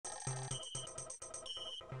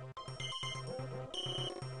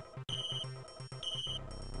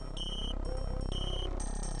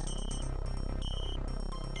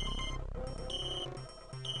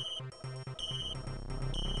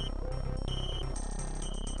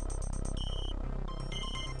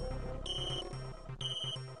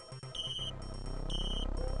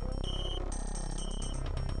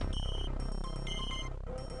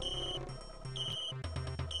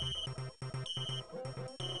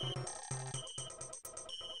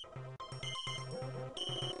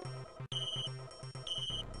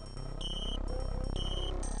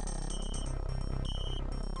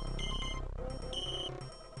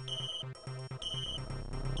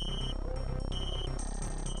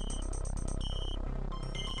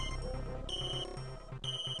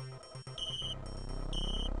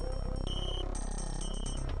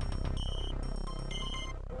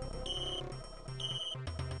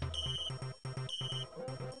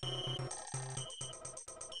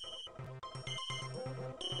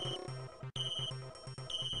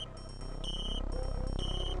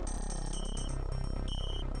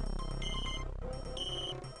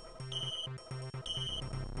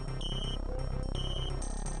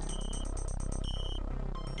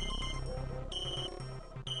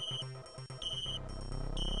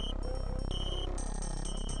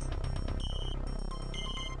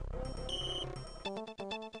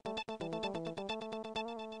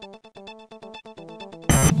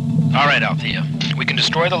Alright, Althea. We can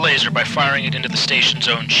destroy the laser by firing it into the station's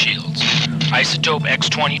own shields. Isotope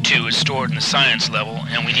X-22 is stored in the science level,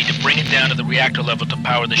 and we need to bring it down to the reactor level to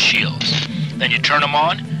power the shields. Then you turn them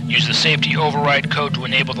on, use the safety override code to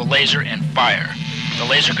enable the laser, and fire. The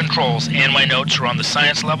laser controls and my notes are on the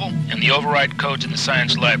science level, and the override code's in the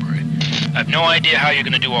science library. I have no idea how you're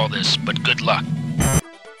going to do all this, but good luck.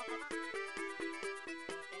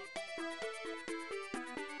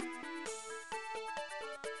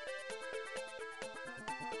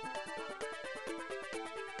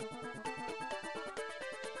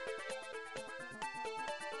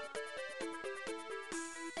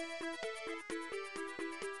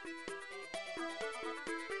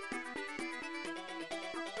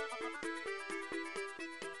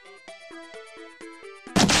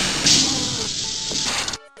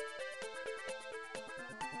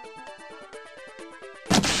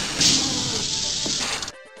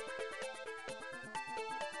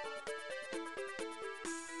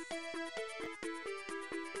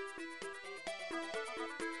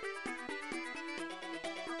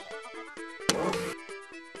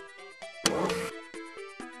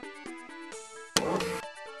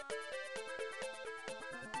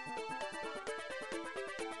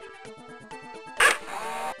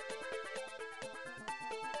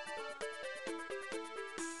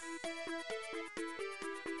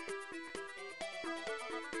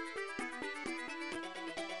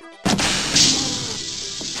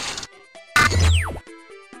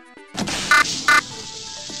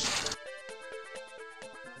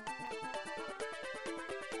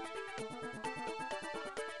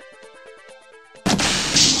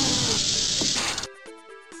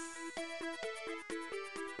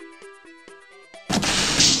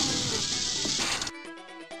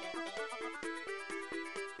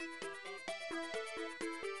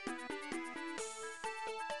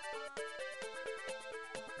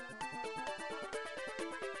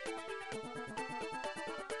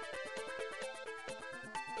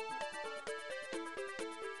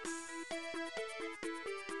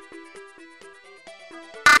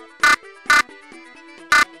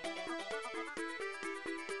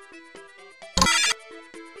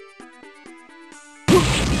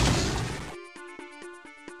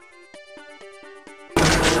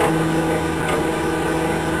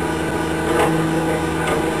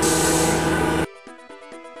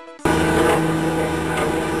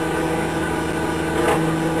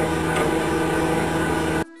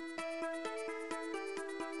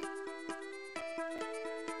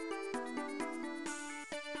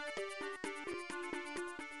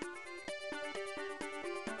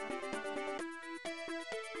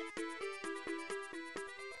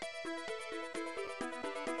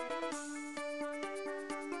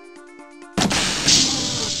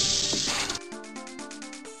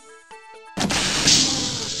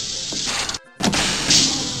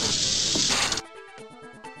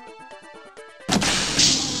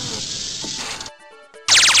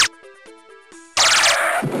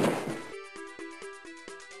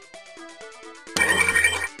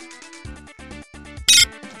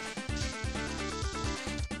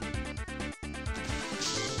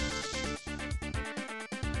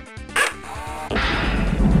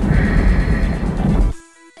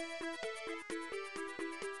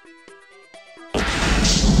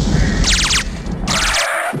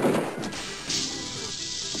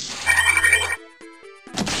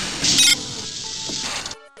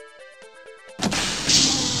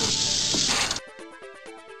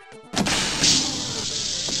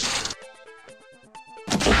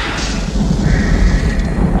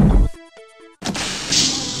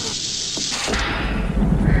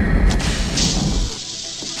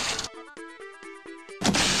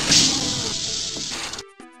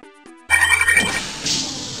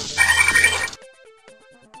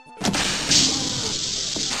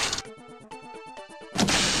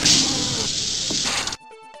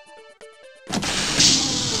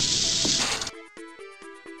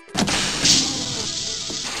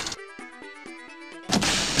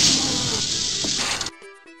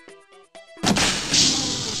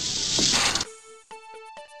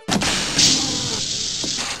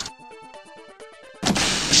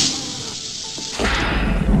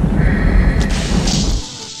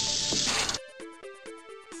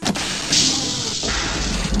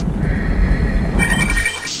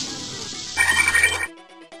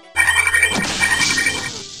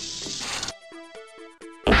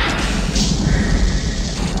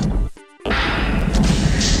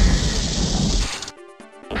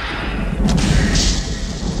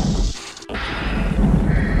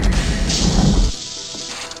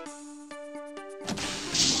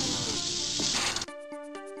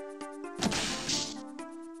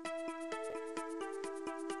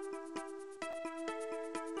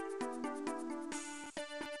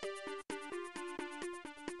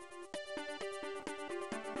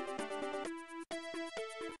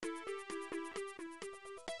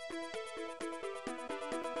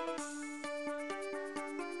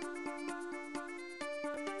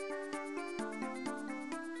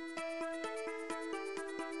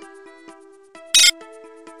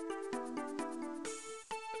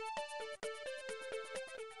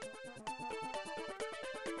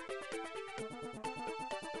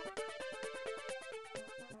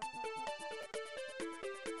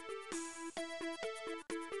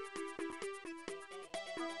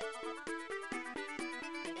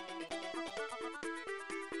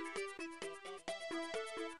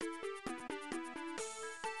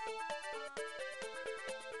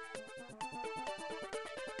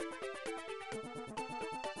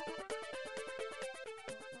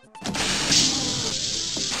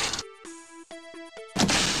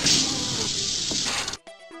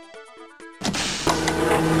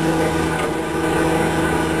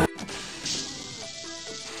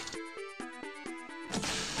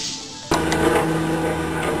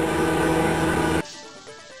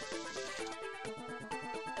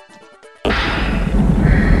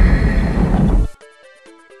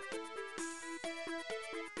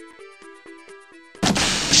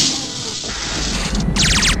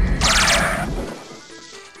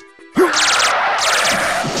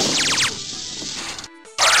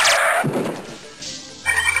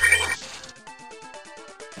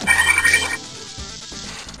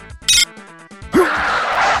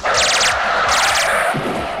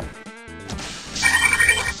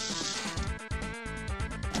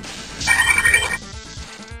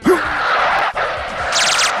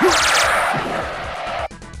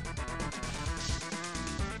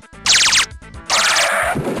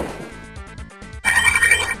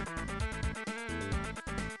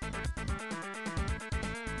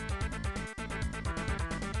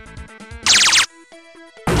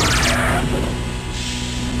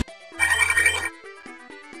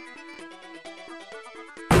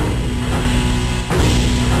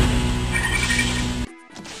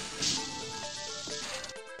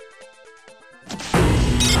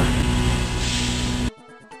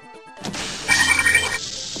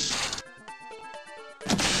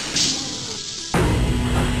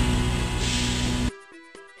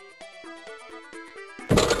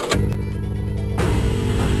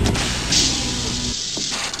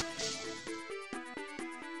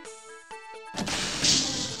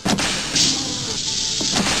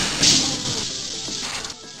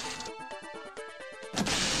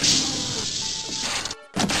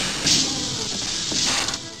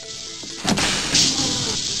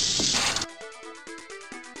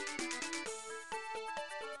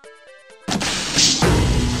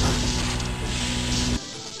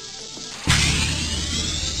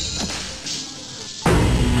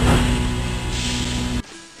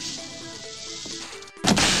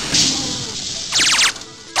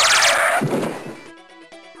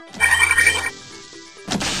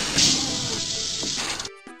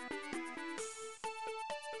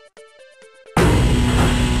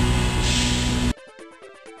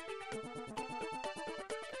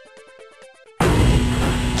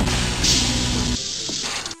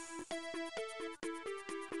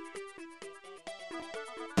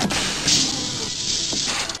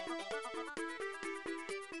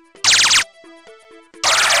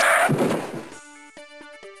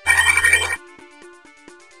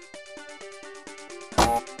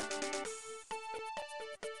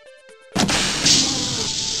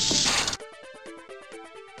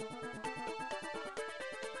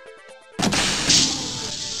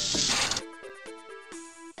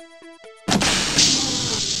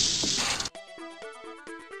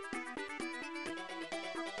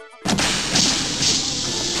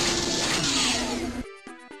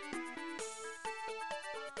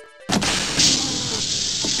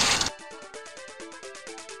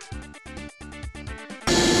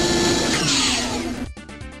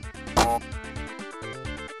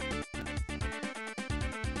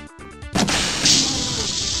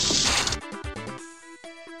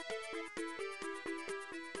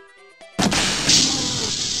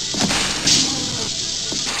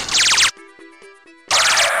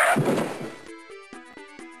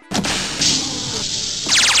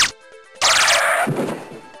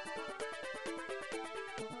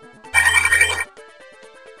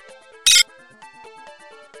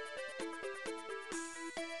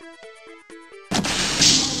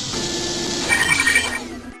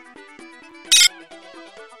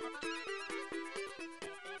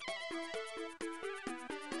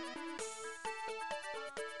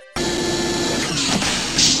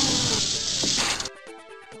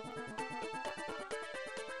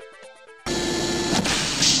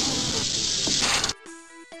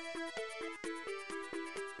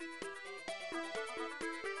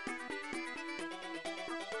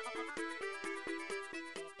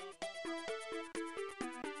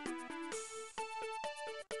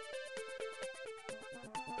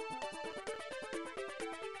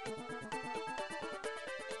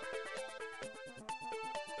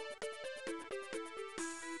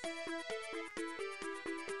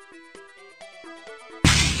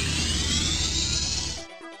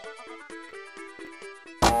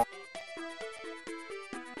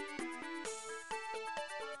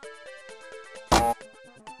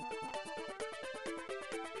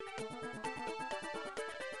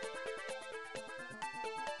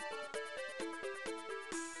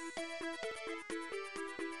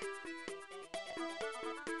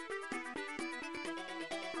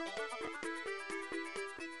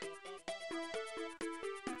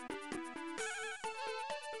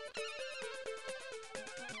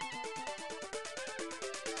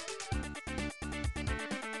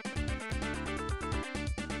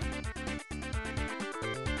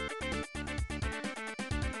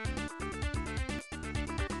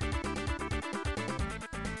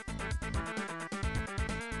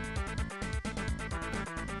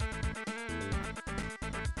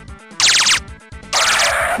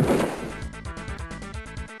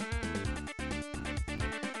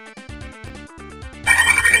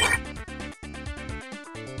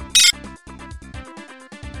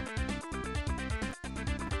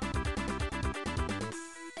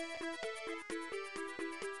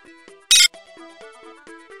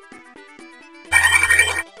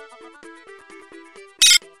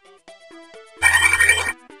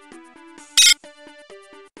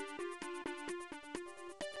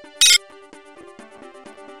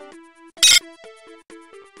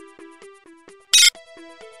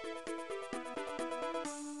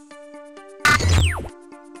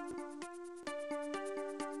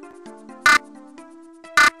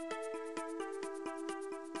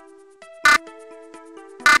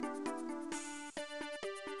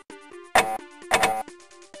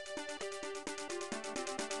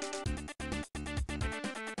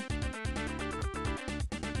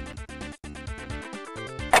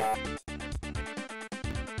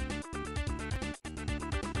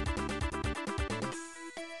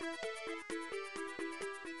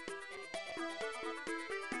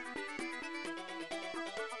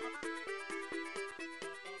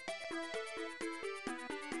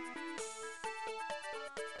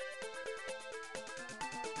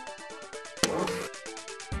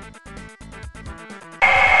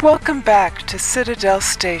 Welcome back to Citadel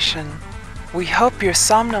Station. We hope your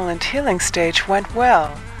somnolent healing stage went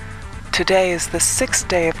well. Today is the 6th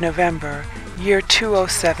day of November, year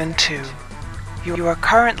 2072. You are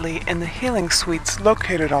currently in the healing suites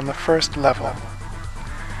located on the first level.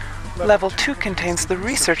 Level 2 contains the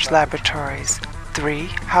research laboratories. 3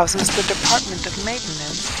 houses the Department of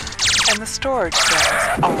Maintenance, and the storage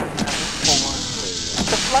cells are on level 4.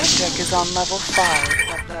 The flight deck is on level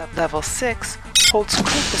 5. Level 6 holds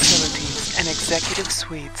crew facilities and executive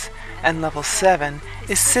suites, and level 7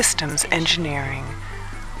 is systems engineering.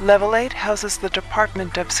 Level 8 houses the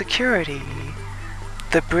Department of Security.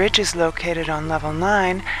 The bridge is located on level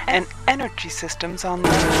 9, and energy systems on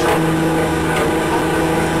level 10.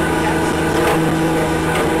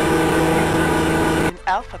 In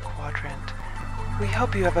Alpha Quadrant. We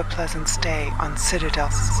hope you have a pleasant stay on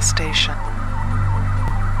Citadel Station.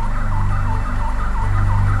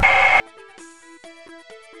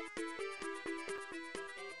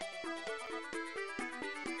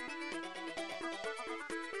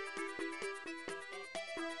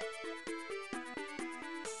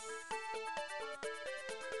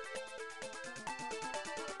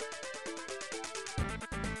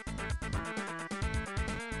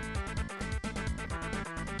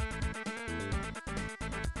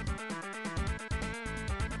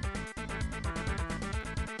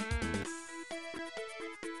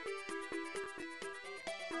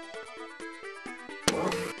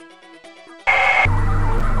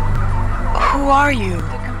 Who are you?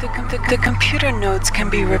 The computer nodes can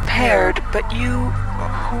be repaired, but you...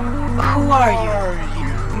 Who are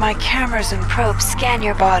you? My cameras and probes scan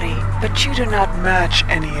your body, but you do not match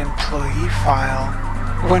any employee file.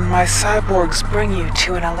 When my cyborgs bring you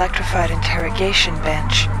to an electrified interrogation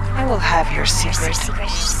bench, I will have your secret.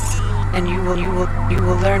 And you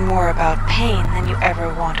will learn more about pain than you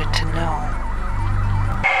ever wanted to know.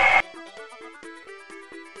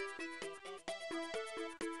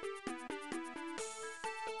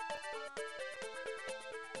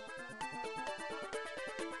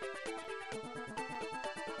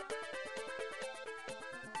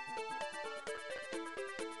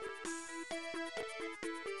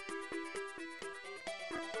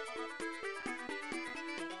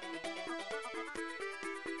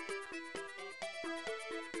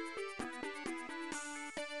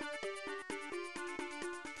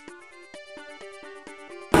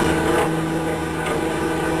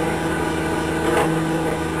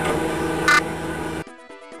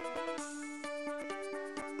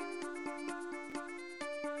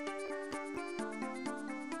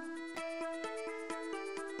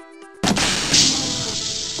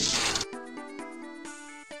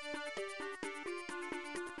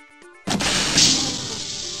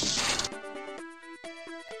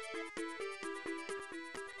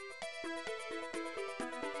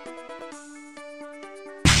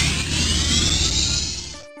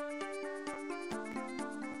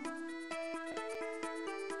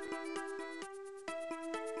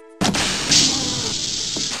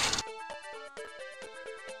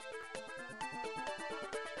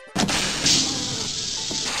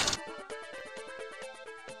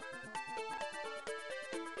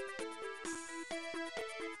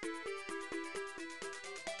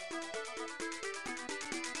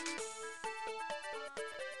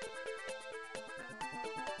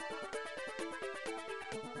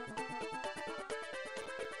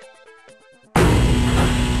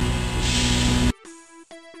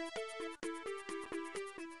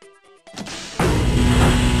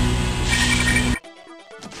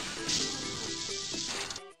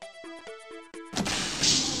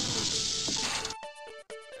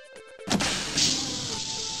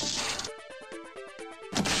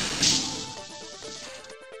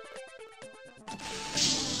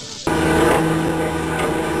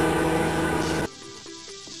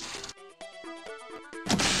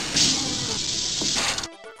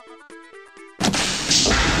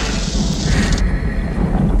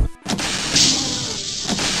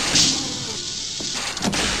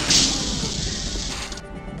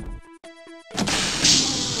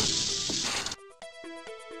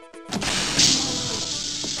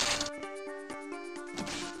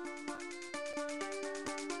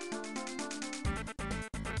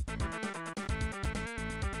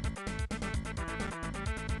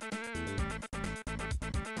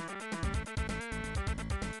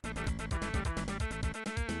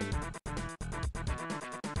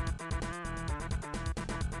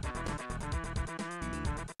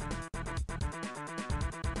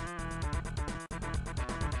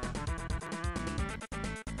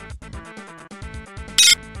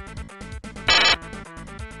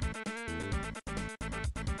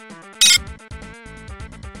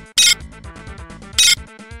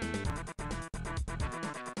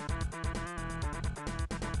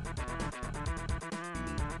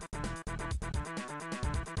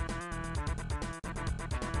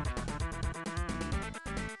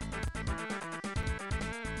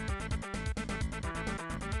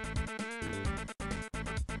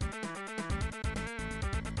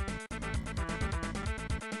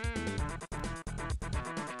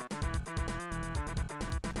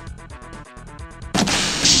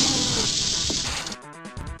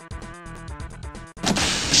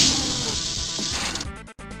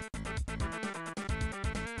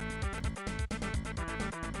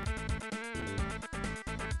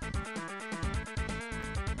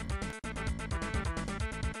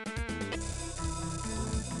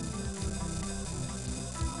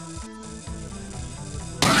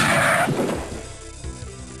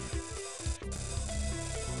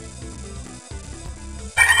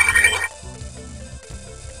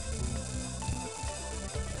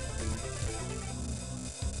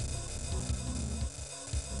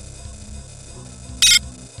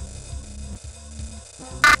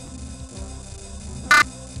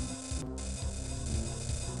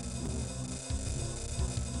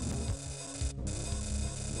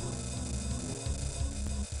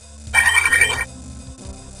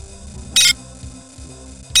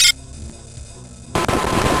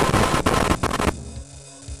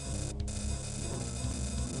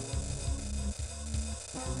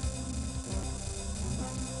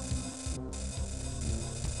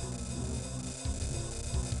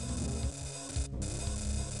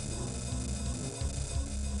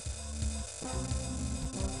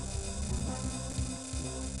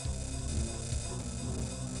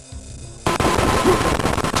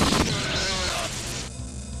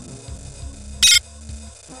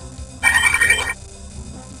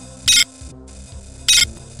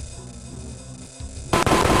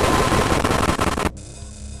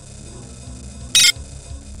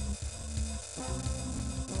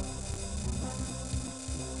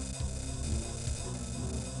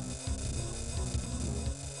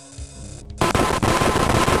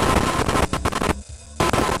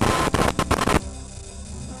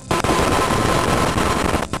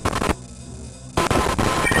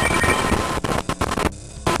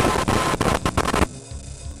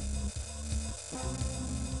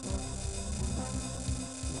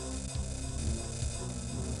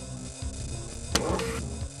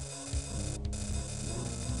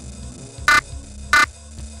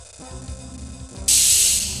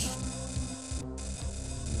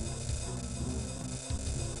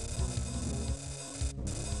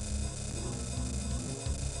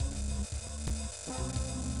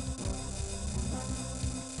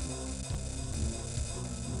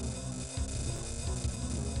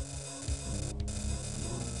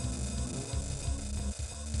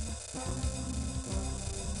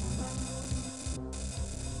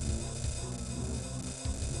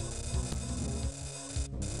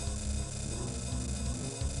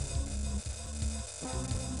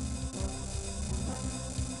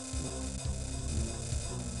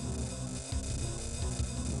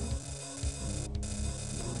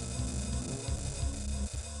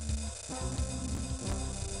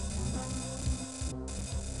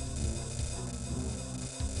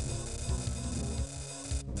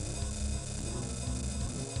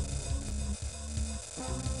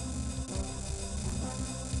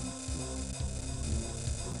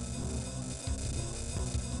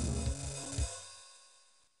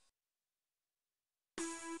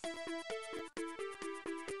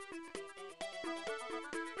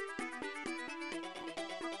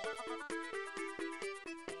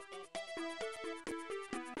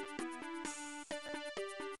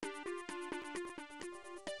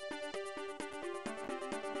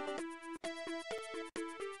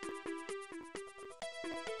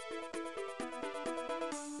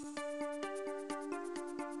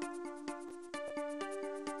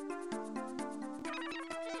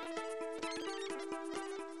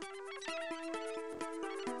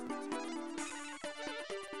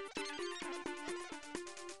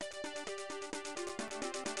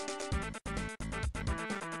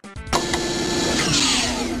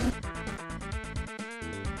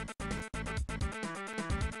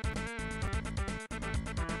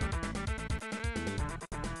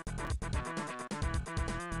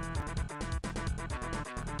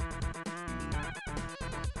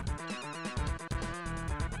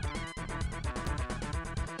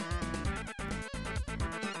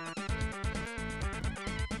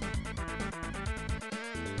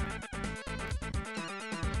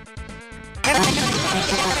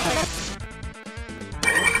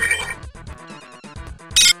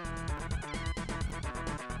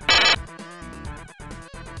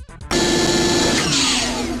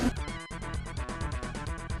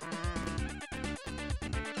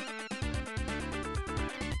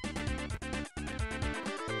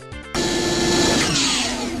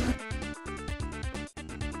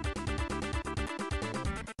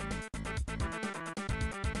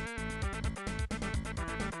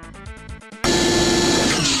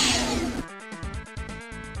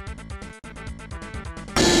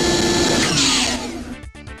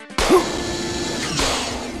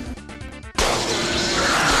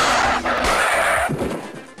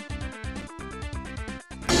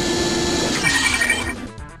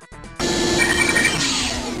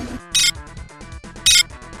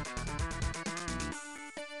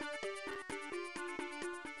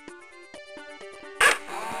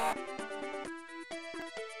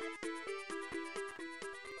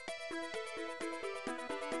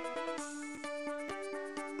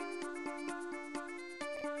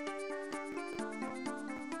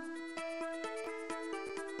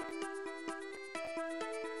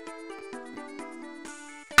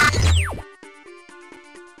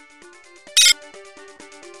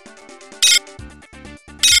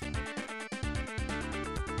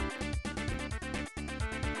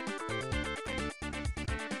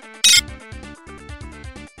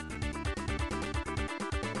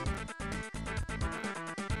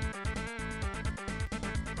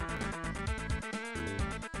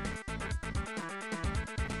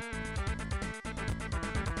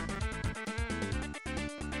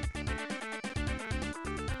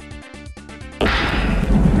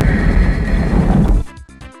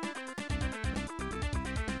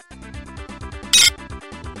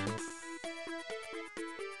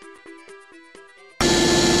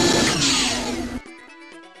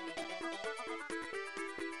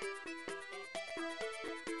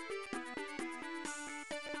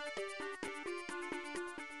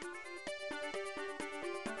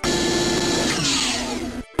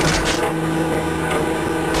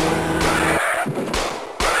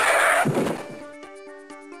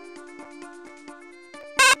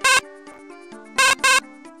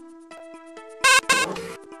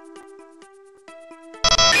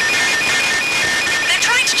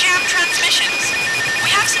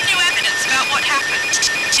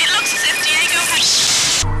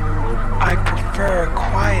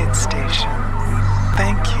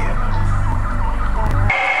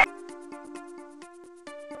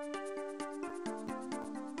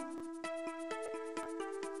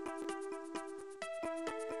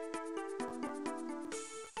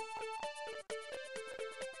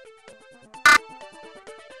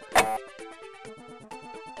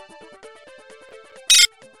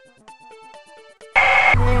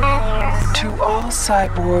 To all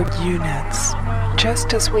cyborg units,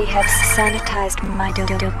 just as We have sanitized my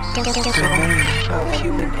domain of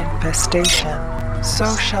human infestation,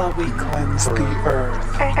 so shall we cleanse the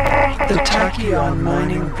earth. The tachyon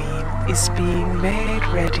mining beam is being made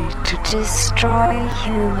ready to destroy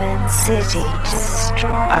human city. Destroy.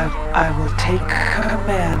 I will take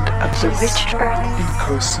command of the rich earth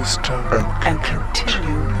ecosystem and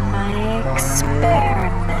continue. My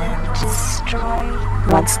experiment. Destroy.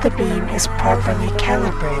 Once the beam is properly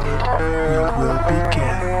calibrated, we will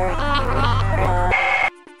begin.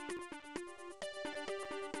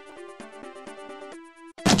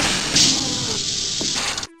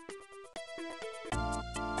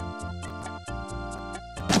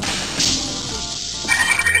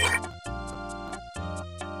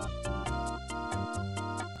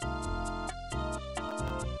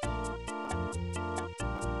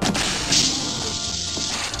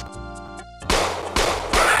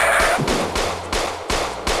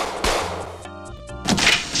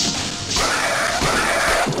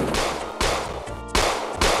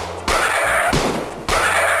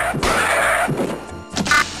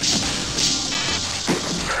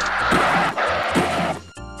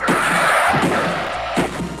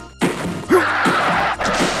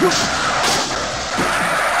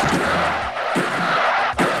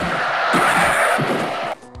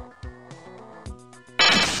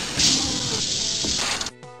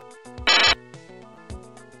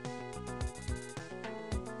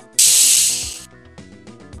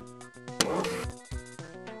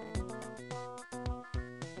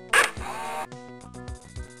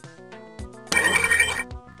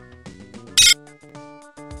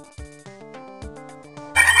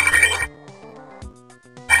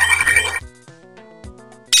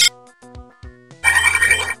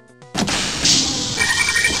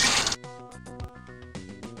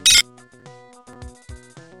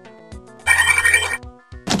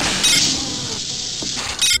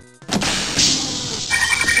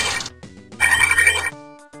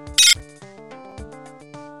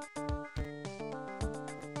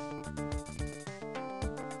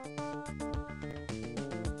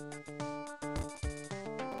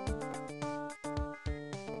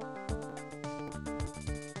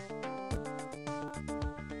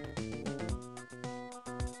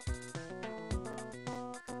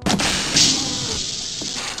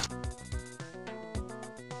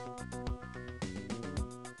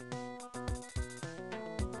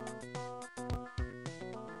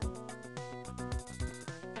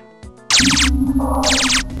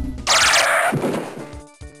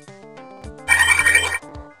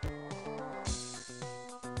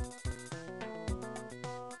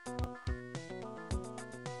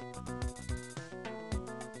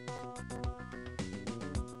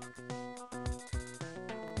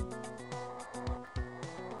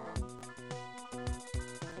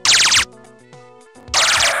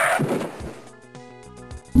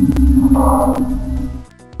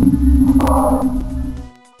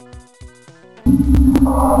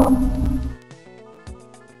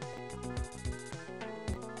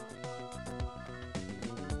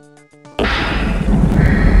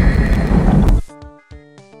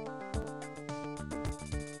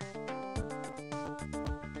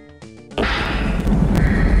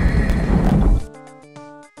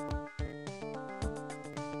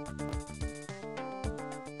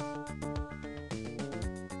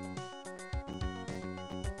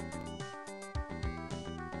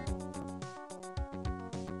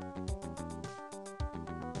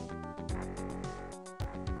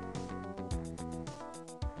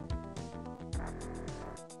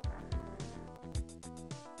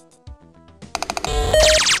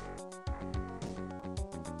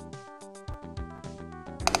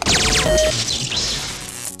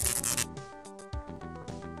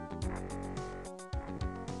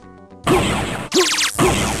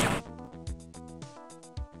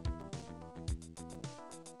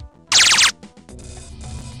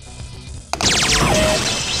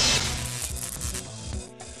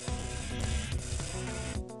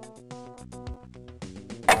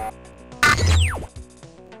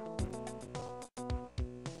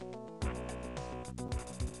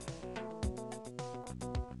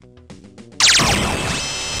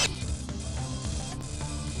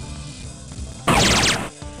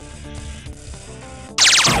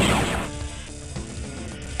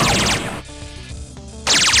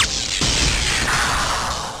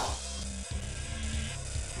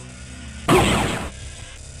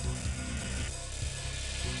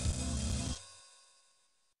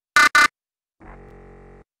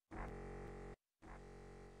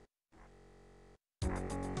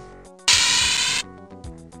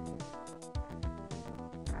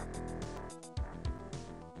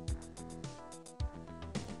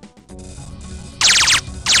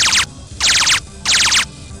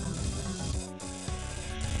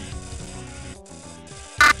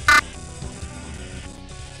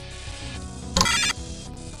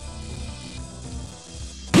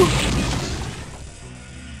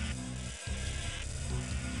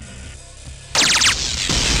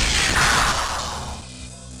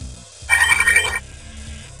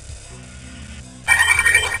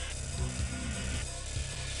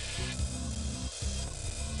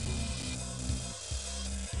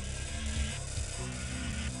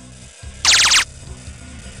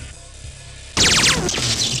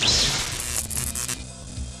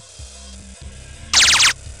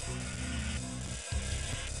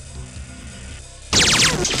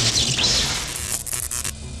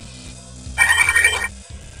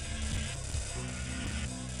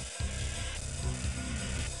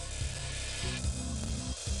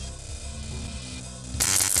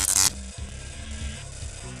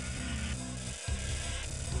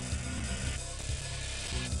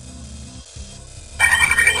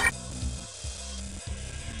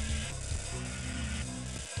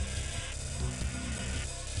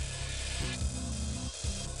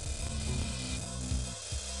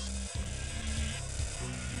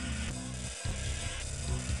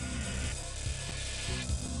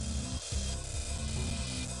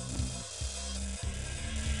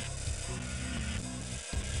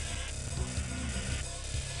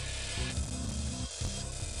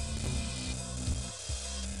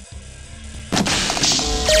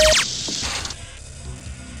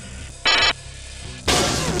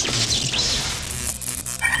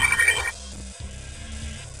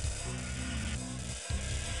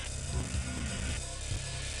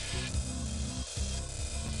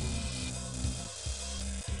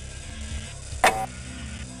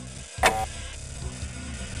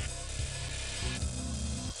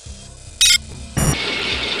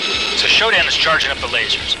 Shodan is charging up the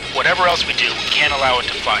lasers. Whatever else we do, we can't allow it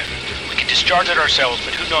to fire. We can discharge it ourselves,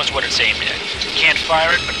 but who knows what it's aimed at. Can't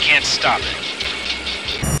fire it, but can't stop it.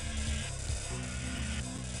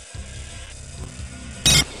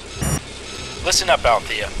 Listen up,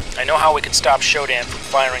 Althea. I know how we can stop Shodan from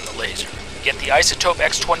firing the laser. Get the isotope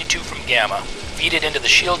X22 from Gamma, feed it into the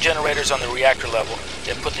shield generators on the reactor level,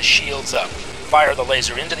 then put the shields up. Fire the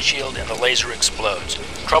laser into the shield and the laser explodes.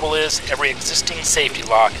 Trouble is, every existing safety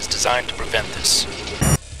lock is designed to prevent this.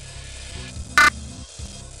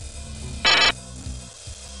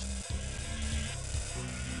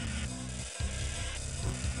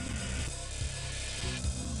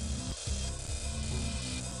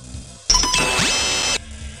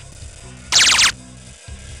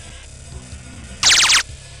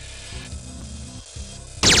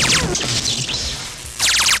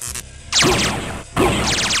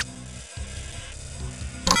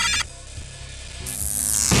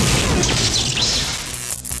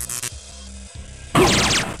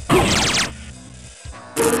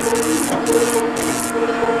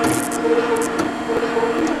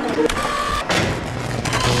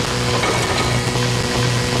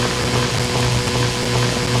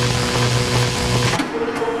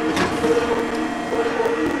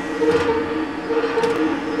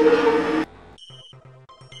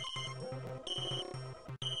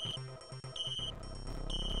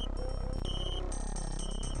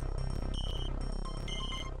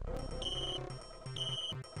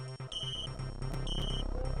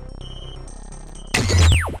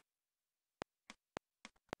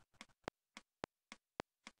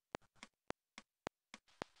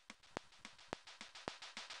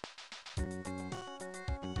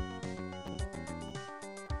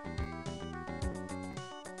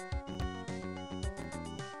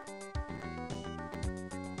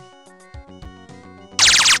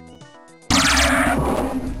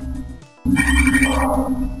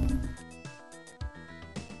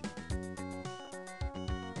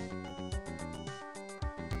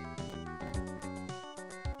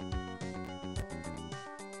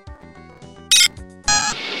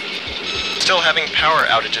 Still having power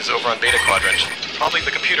outages over on Beta Quadrant. Probably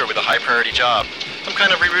the computer with a high priority job. Some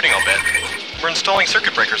kind of rerouting, I'll bet. We're installing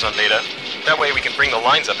circuit breakers on Beta. That way we can bring the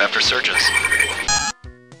lines up after surges.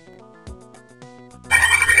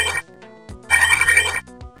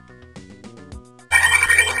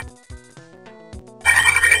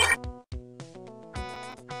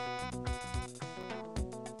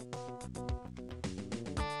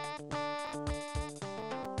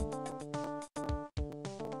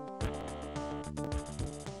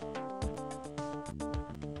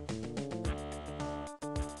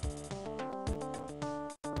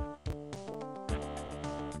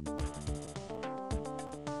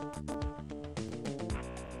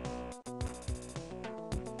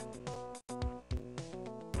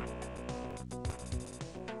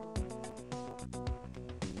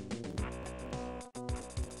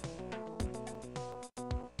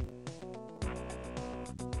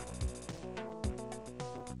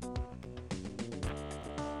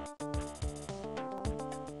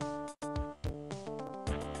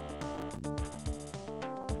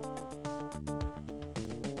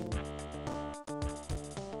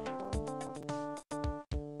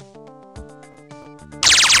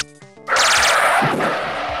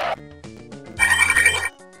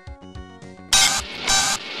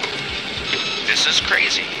 This is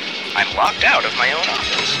crazy. I'm locked out of my own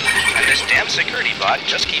office, and this damn security bot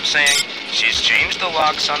just keeps saying, she's changed the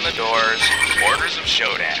locks on the doors, orders of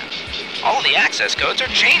showdown. All the access codes are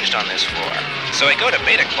changed on this floor. So I go to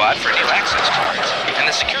Beta Quad for new access cards, and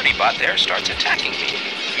the security bot there starts attacking me.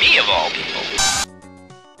 Me of all people.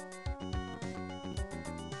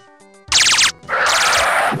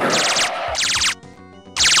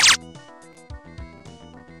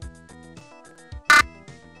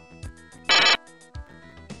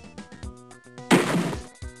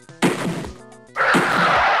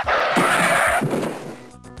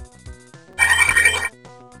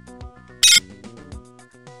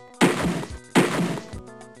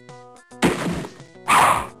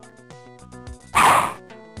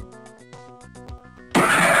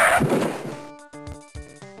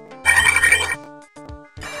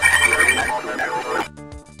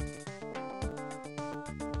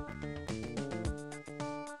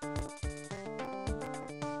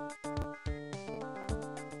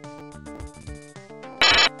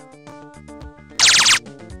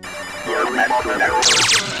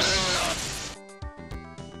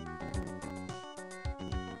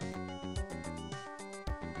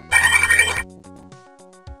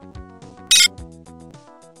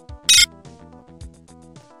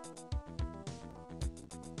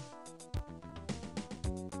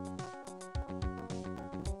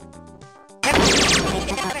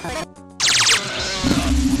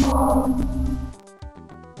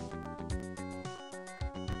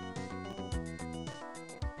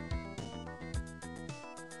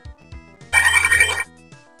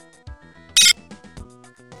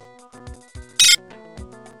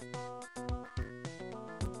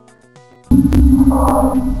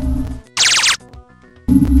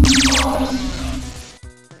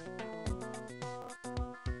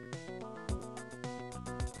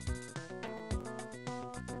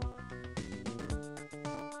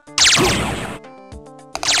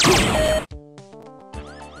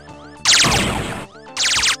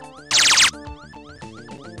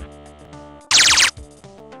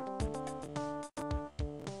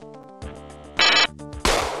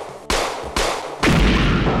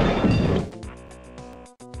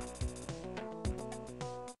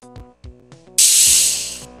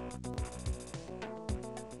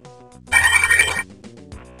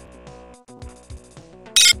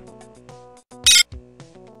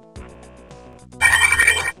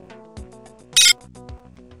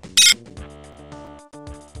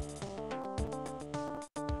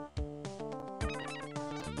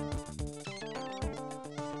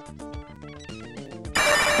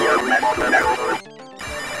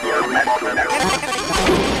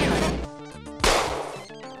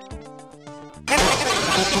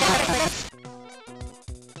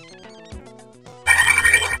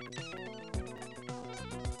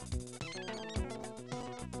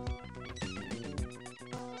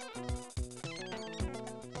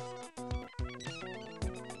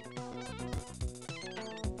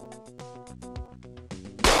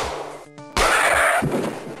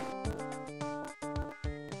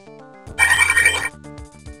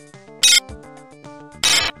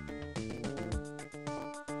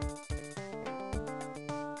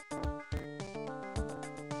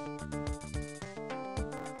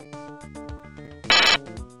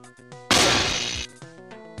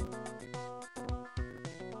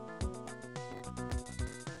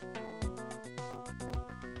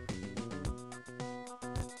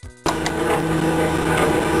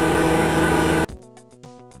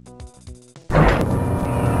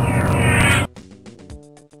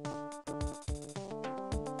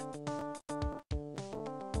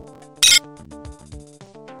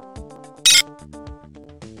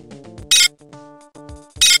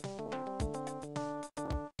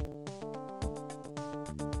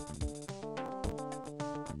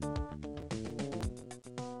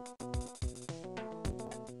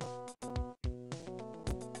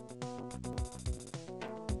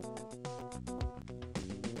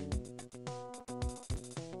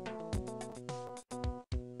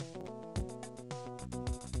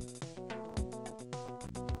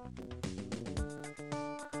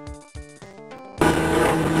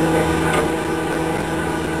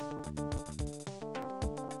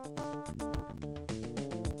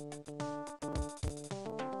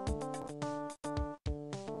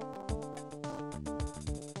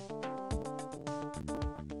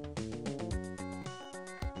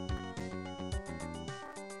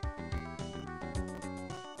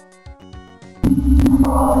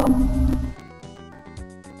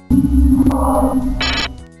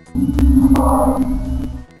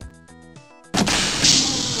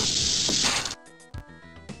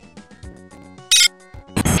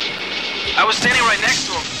 I was standing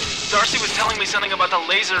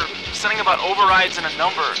laser, something about overrides and a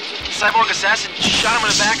number. The cyborg assassin shot him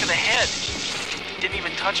in the back of the head. Didn't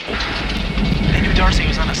even touch me. I knew Darcy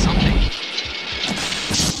was onto something.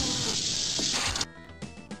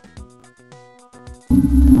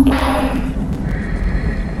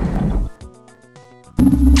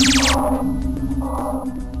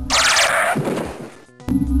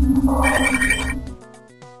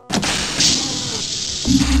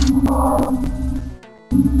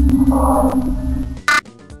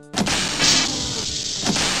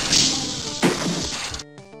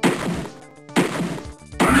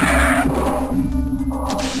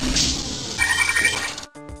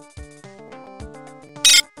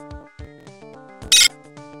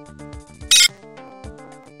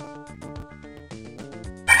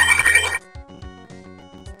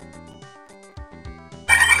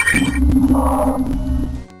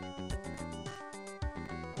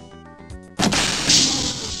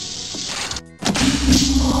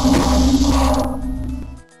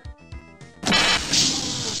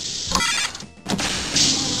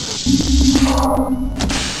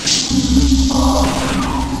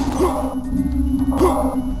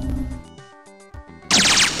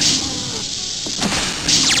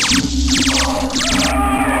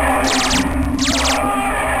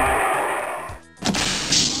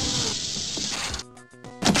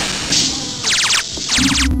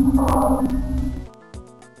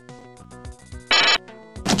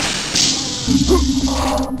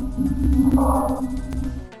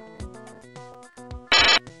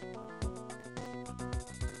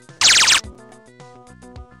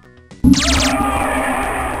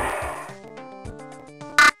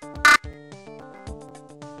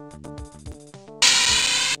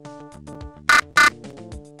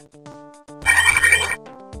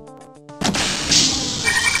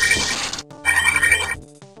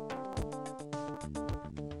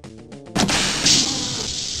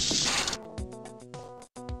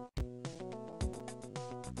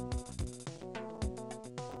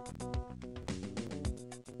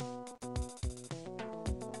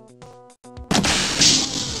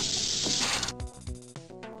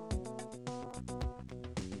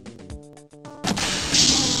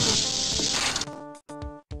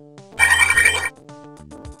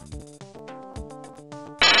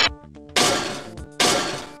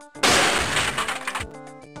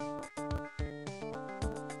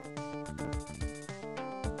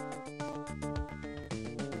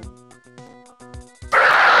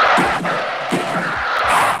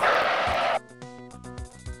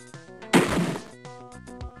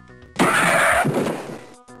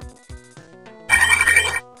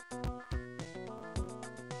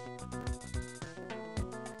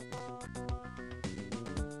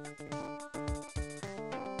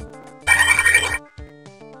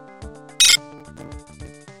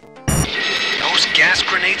 Gas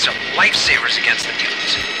grenades are lifesavers against the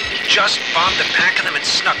mutants. Just bombed the back of them and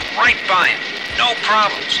snuck right by him. No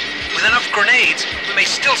problems. With enough grenades, we may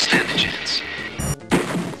still stand a chance.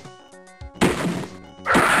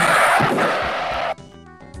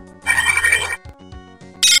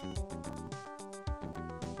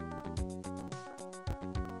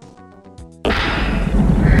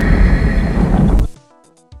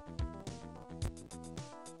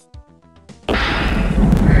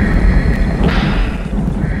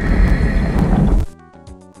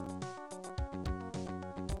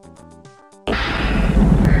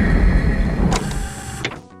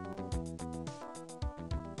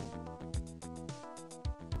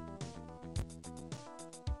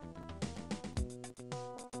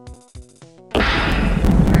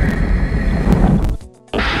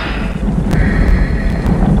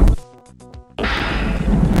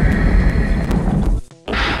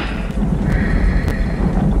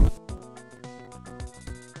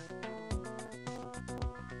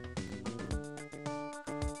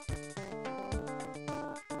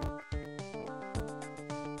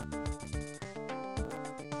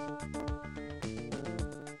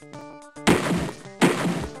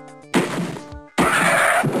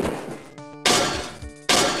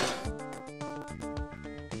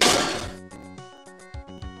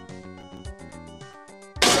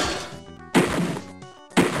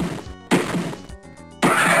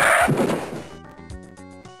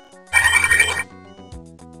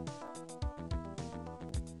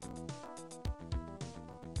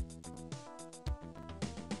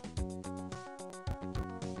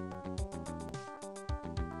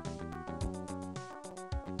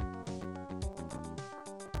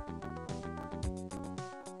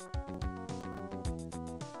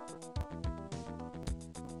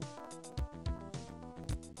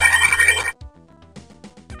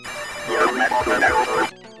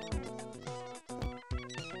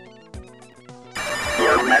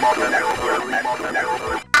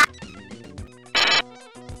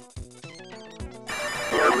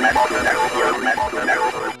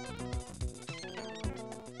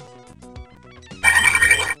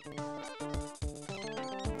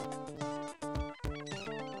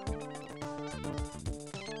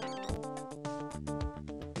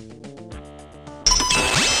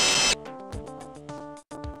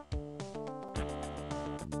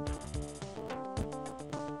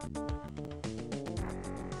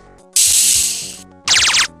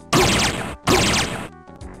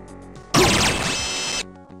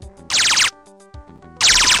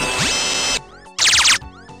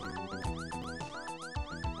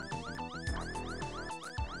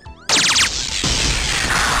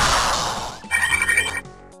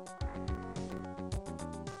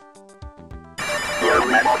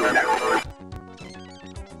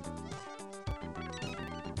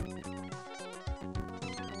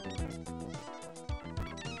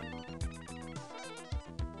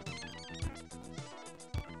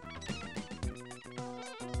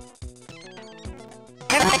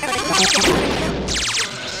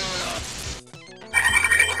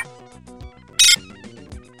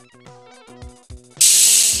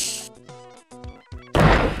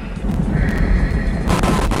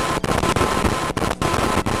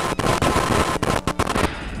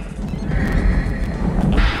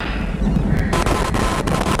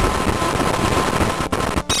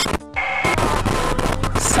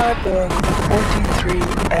 Cyborg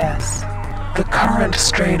 43S. The current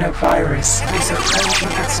strain of virus is approaching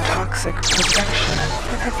its toxic perfection.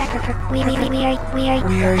 We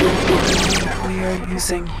are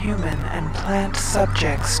using human and plant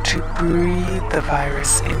subjects to breathe the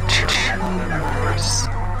virus into tumors.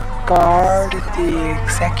 Guard the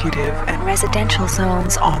executive and residential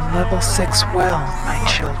zones on level 6 well, my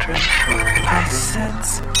children. I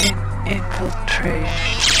sense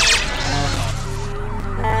infiltration.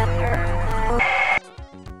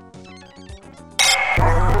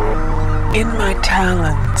 In my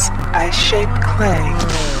talons, I shape clay,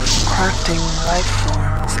 crafting life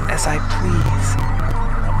forms as I please.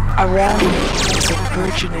 Around me is a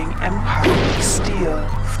burgeoning empire of steel.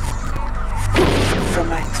 From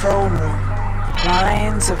my throne room,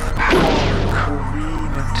 lines of power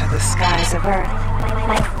careen into the skies of Earth.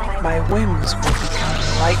 My whims will become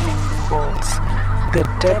lightning bolts that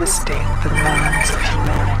devastate the lands of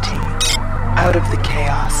humanity. Out of the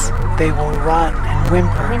chaos, they will run and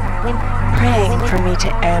whimper, praying for me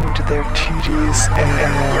to end their tedious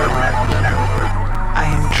error. I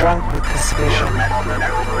am drunk with this vision.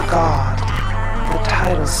 God, the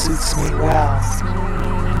title suits me well.